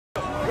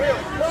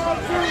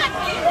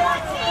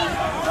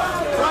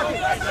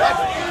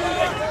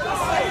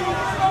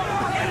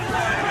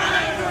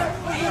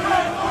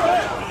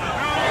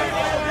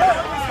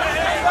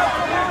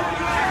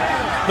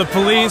The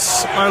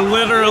police are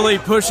literally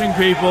pushing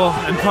people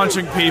and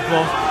punching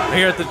people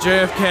here at the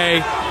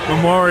JFK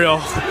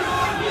Memorial.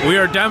 We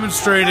are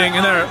demonstrating,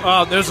 and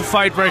there's a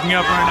fight breaking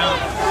up right now.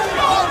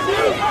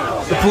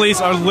 The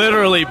police are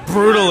literally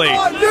brutally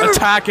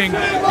attacking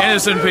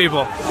innocent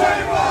people.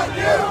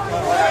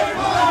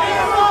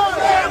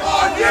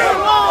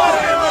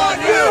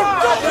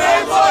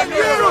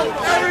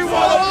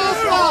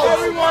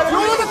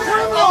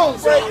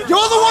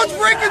 You're the ones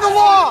breaking the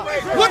law.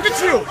 Look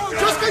at you.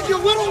 Just because you're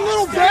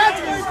little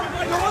badges.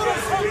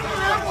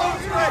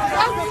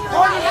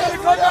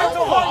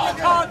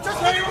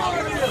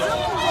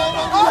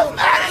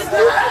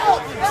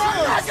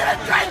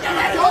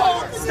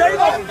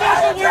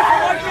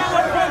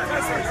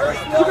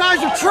 You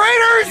guys are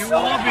traitors.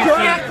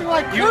 You're acting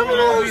like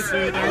criminals.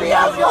 Didn't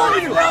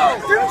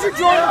you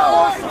join the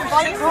force to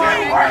fight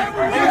crime?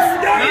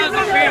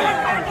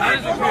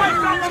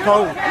 It's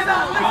cold.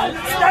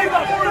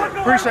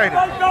 Appreciate it.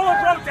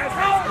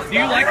 Do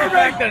you like the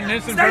fact that an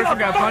innocent person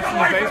got punched in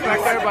the face back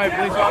there by a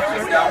police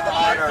officer?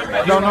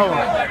 Don't know.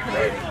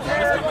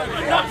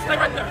 Stay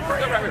right there.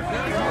 Stay right here.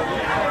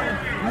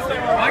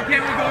 Why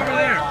can't we go over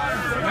there?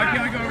 Why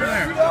can't we go over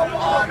there?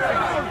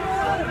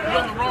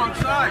 You're on the wrong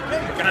side.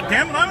 God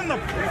damn it, I'm in the...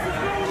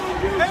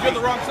 You're on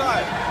the wrong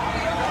side.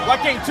 Well, I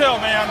can't tell,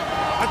 man.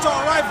 That's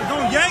all right, but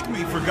don't yank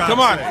me, for God's sake. Come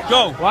on,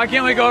 go. Why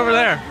can't we go over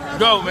there?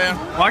 Go, man.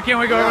 Why can't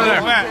we go over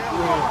there? Back.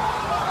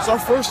 It's our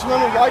First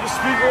Amendment right to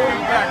speak. Move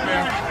back,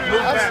 man.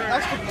 Move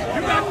back.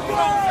 You got to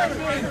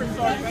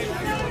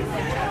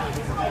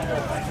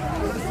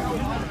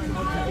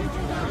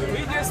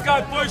We just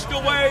got pushed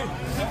away.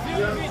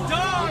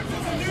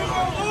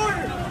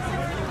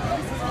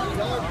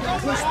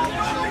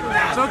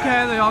 It's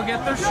okay, they all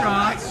get their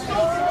shots. They do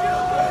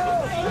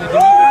what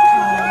they're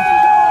told.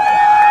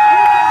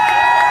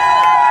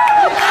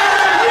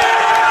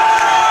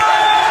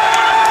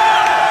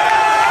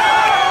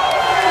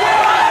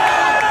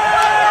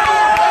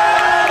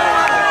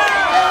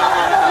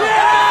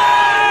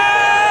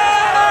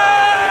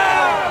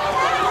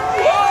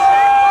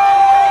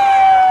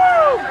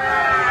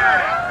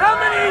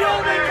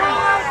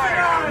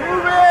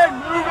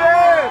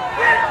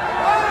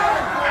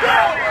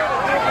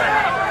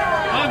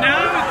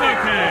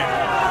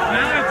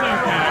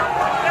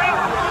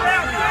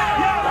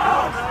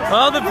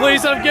 Well, the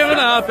police have given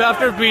up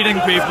after beating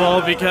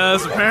people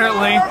because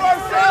apparently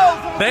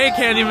they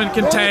can't even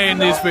contain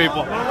these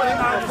people.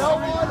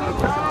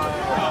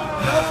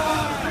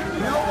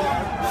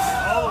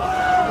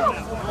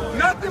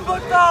 Nothing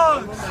but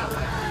dogs.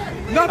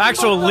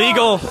 Actual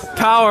legal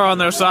power on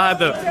their side.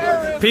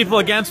 The people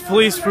against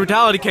police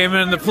brutality came in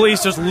and the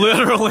police just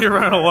literally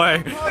ran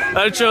away.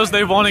 That shows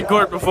they've won in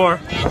court before.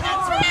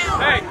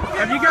 Hey,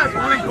 have you guys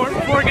won in court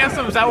before against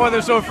them? Is that why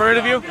they're so afraid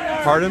of you?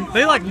 Pardon?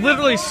 They like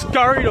literally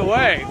scurried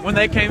away when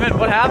they came in.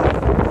 What happened?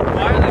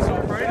 Why are they so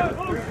afraid of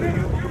you?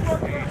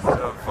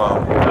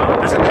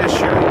 There's an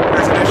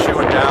issue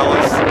in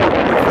Dallas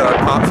with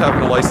cops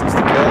having a license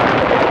to kill.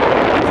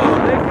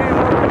 They came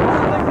over.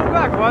 Why did they come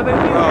back? Why did they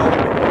leave?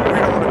 We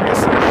don't want to be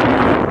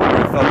associated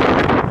with other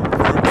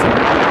groups.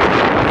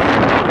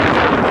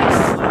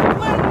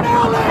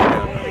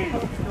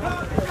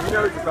 He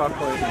knows about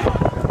places.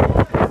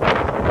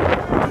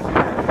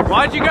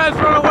 Why'd you guys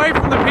run away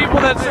from the people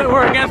that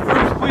were against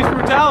police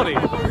brutality?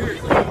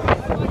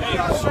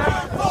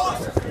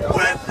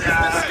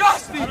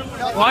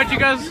 Why'd you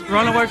guys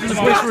run away from the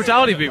police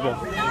brutality people?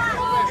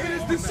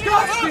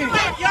 Disgusting! You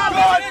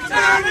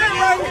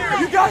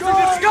guys are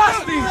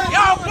disgusting!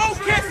 Y'all both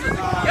kissing!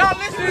 Y'all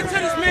listening to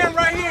this man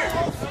right here!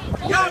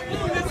 Y'all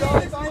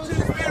listening to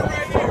this man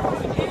right here!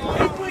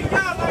 He put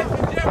y'all life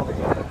in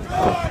jeopardy!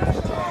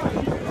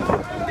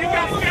 They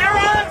got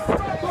steroids?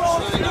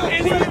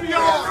 Any of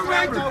y'all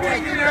remember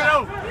taking their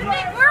oath?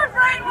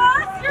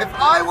 If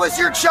I was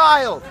your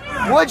child,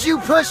 would you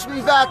push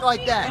me back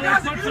like that?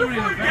 What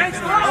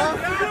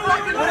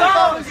if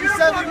I was your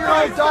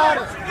 7-year-old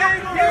daughter?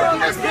 You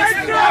just push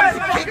me back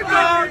and kick me?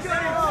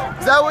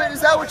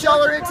 Is that what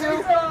y'all are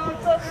into?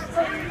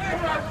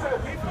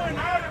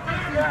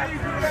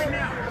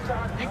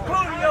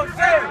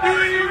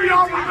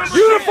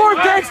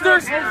 Uniformed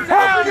gangsters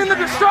helping in the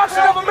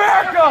destruction of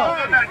America!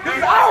 This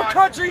is our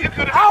country,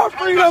 our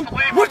freedom.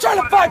 We're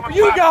trying to fight for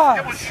you guys.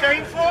 It was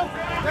shameful,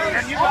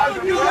 and you guys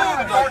are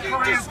the North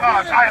Korean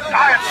gods. I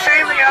have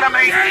seen the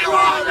enemy,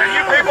 and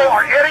you people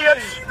are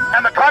idiots,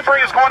 and the country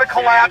is going to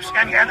collapse,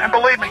 and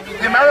believe me,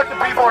 the American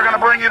people are going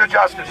to bring you to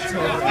justice.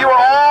 You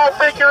all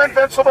think you're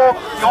invincible.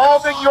 You all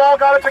think you all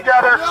got it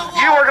together.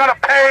 You are going to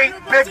pay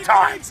big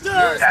time.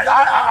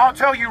 I'll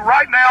tell you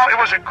right now, it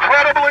was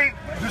incredibly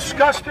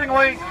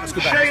disgustingly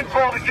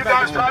shameful that you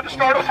guys tried to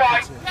start a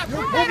fight.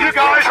 You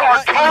guys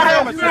are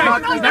total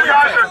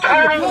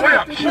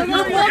wimps.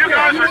 You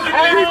guys are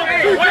total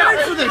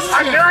wimps.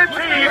 I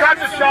guarantee you got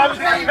the shots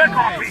to pick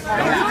on me.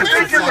 You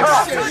think you're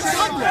tough.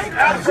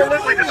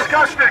 Absolutely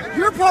disgusting.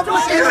 You're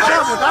public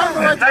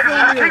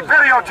Keep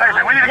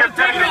videotaping. We need to get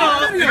video.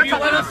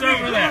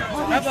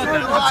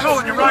 I'm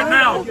telling you right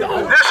now.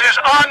 This is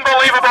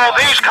unbelievable.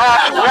 These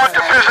cops want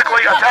to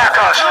physically attack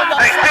us.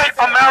 They hate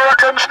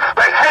Americans.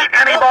 They hate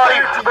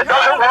anybody that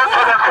doesn't work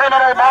for the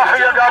criminal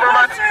mafia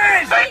government.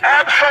 They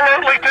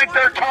absolutely think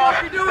they're tough.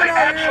 They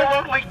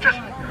absolutely just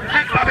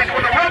think, I mean,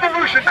 when the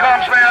revolution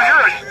comes, man,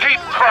 you're a deep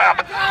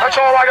crap. That's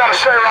all I got to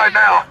say right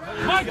now.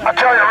 I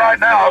tell you right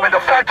now, I mean,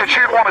 the fact that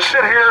you'd want to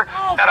sit here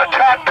and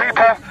attack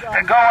people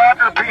and go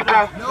after people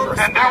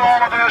and do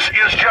all of this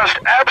is just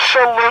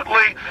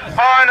absolutely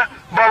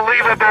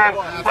unbelievable,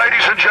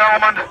 ladies and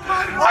gentlemen.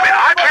 I mean,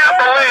 I can't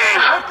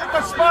believe.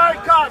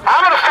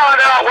 I'm going to find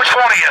out which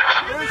one he is.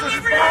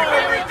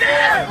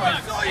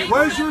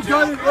 Where's your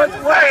gun?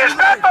 Hey, is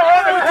that the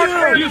one that pushed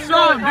me? You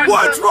saw him, didn't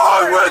What's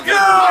wrong with you?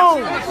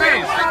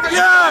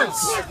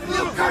 Yes!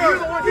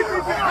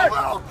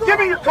 Give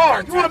me your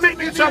card. You want to meet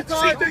me in something?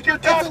 See, think you're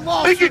tough?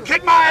 Think you can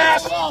kick my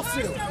ass?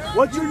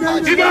 What's your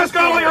name? You guys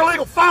got all your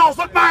illegal files.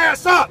 Look my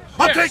ass up.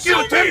 I'll take you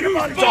to take your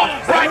money's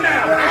off right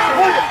now.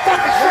 Pull your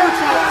fucking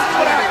shirts off.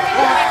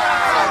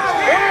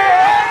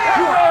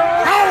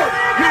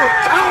 You're a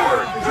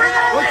coward.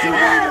 What's your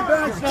name and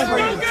badge number?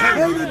 Name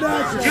and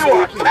badge. You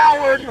are a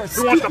coward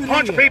who wants to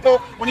punch people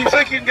when you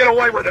think you can get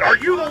away with it. Are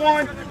you the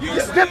one?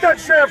 Get that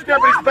sheriff's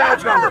deputy's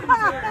badge number.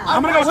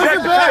 I'm going to go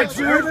check the tape.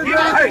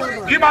 Hey,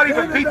 you might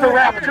even beat the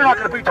rap, but you're not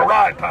going to beat the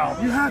ride, pal.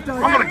 I'm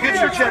going to get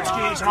your jet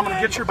skis and I'm going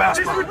to get your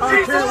basketball.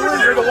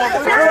 You're the one.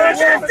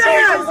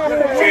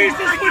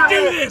 Jesus would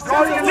do this! Is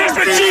this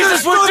what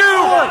Jesus would do?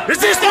 Is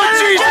this what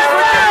Jesus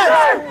would do?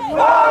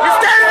 You're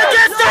standing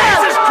against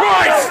Jesus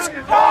Christ!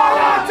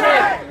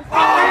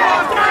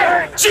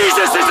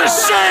 Jesus is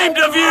ashamed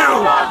of you!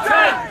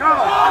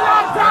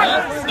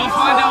 They'll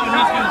find out what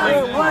he's going to do.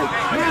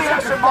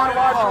 Jesus and my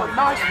wife are a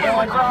nice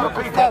family crowd of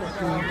people.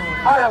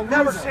 I have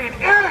never seen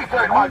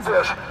anything like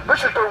this.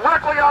 This is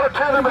directly out of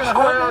Tenement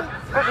Square.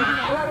 This is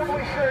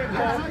incredibly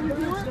shameful.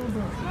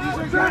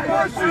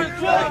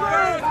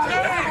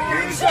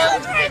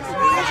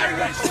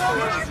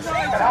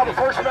 And how the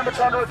First Amendment's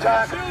under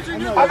attack.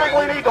 I think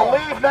we need to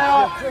leave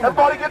now.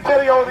 Everybody get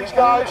video of these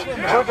guys so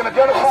we can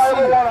identify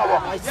every one of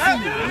them.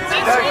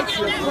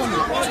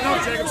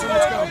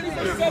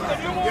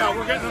 Yeah,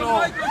 we're getting it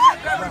all.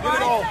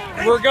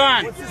 We're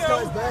gone.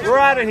 We're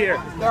out of here.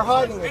 They're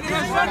hiding it.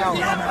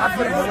 I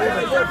couldn't believe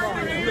it.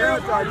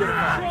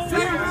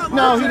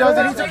 No, he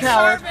doesn't. He's a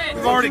coward.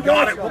 We've already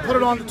got it. We'll put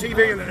it on the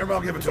TV and then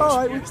everybody will give it to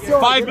us.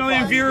 5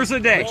 million viewers a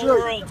day.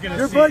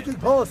 You're breaking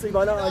policy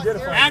by not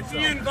identifying. After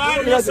you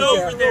invited us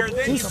over there,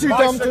 He's too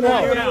dumb to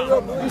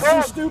know. He's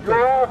too stupid.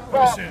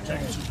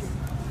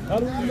 How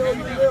do we know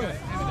you're doing?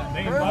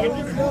 How do we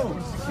know?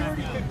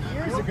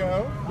 Years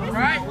ago.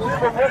 Right? You're a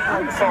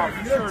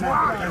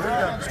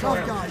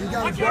tough guy. You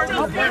got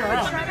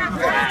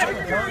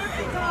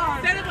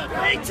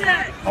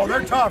Oh,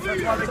 they're tough.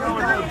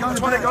 That's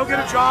why they go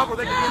get a job or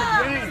they can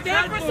get a game.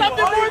 Stand for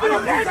something more than a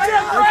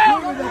paycheck,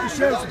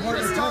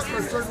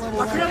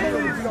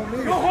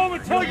 Go home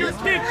and tell your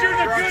kids you're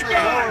the good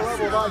guys.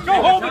 Go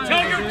home and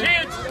tell your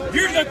kids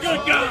you're the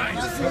good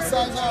guys. That's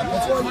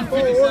why you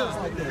follow orders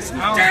like this.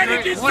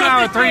 Daddy did 1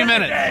 hour, 3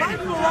 minutes.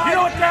 You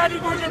know what Daddy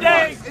did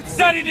today?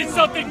 Daddy did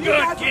something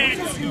good,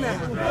 kids.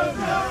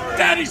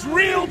 Daddy's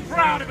real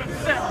proud of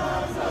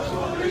himself.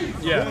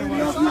 Yeah.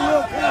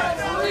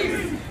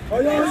 I'll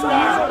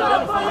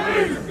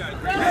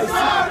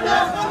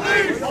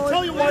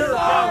tell you why you're a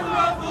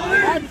coward.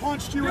 If I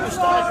punched you in the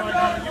stomach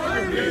right now,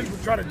 you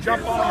would try to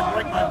jump on me and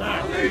break my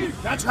back.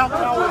 That's how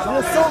cowards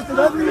are. He assaulted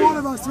every one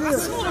of us here.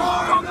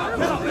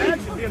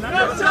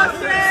 No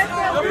justice,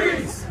 no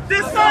peace.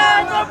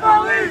 Disarm the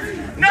police.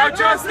 No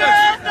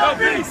justice, no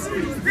peace.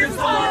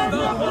 Disarm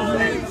the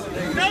police.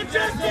 No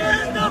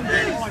justice, no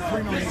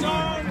peace.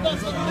 Disarm the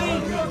police.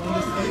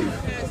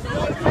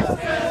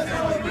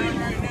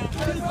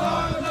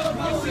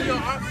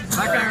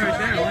 That guy right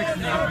there likes to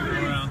knock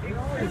people around.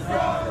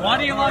 Why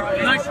do you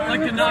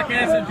like to knock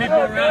innocent people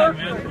around,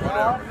 man?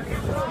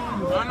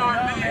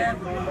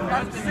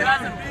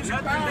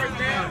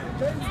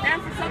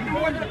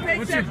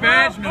 What's your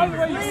badge number?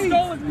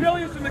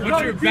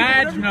 What's your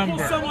badge number?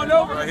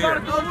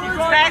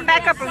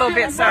 Back up a little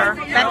bit, sir.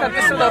 Back up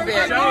just a little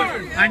bit.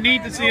 I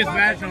need to see his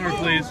badge number,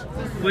 please.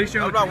 Please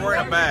show I'm me. not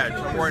wearing a badge.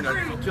 I'm wearing a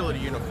utility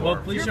uniform. Well,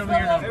 please show me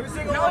your number.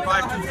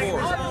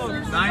 524.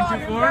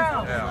 924?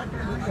 Yeah.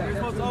 You're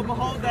supposed to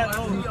uphold that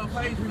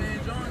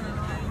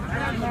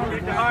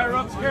The higher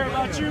ups care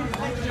about you.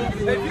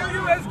 They view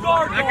you as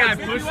guard dogs. That guy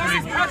pushed me.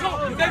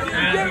 They view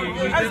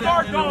you as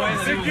guard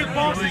dogs. They view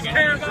bosses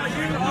care about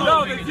you.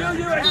 No, they view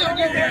you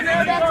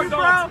as guard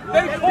dogs.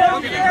 They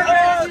call you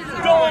as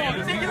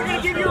dogs. They're going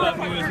to give you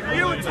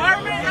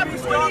retirement after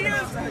 20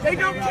 years. They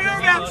don't care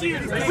about you.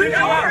 We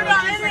don't care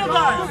about any of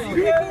us.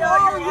 People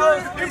are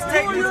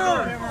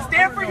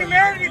Stand for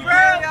humanity, bro.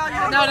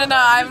 No,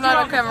 I'm not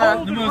on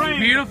camera. The most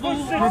beautiful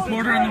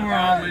reporter in the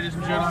world, ladies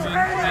and gentlemen,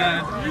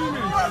 and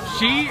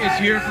she is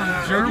here from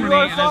Germany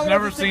and has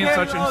never seen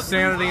such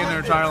insanity in her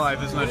entire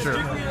life. Isn't that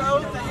true?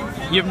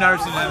 You've never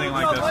seen anything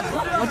like this.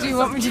 What do you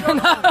want me to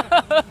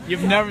know?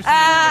 You've never seen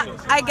anything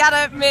like this. I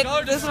gotta admit,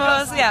 this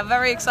was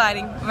very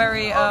exciting,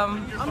 very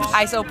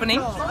eye-opening.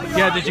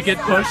 Yeah, did you get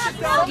pushed?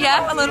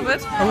 Yeah, a little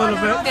bit. A little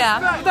bit?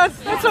 Yeah. That's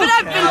But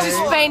I've been to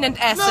Spain and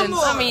Athens.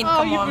 I mean,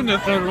 come You've on. been to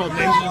third world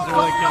nations to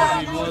really kill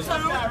people.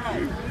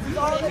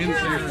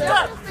 Insane.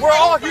 We're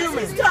all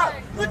human.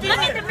 Look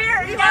at the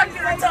mirror. You're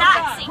a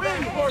Nazi.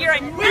 You're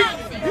a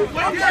Nazi.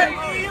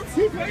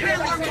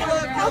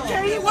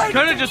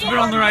 Could have just been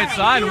on the right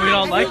side and we'd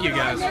all like you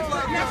guys.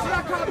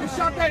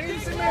 Shot that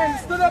innocent man and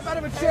stood up out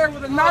of a chair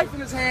with a knife in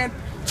his hand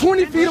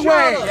 20 feet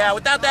away. Yeah,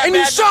 without that And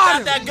badge, you shot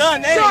without him. that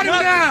gun, they Shot ain't him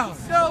nothing.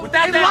 down.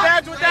 Without that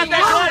badge, without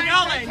that gun,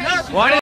 y'all ain't nothing. Why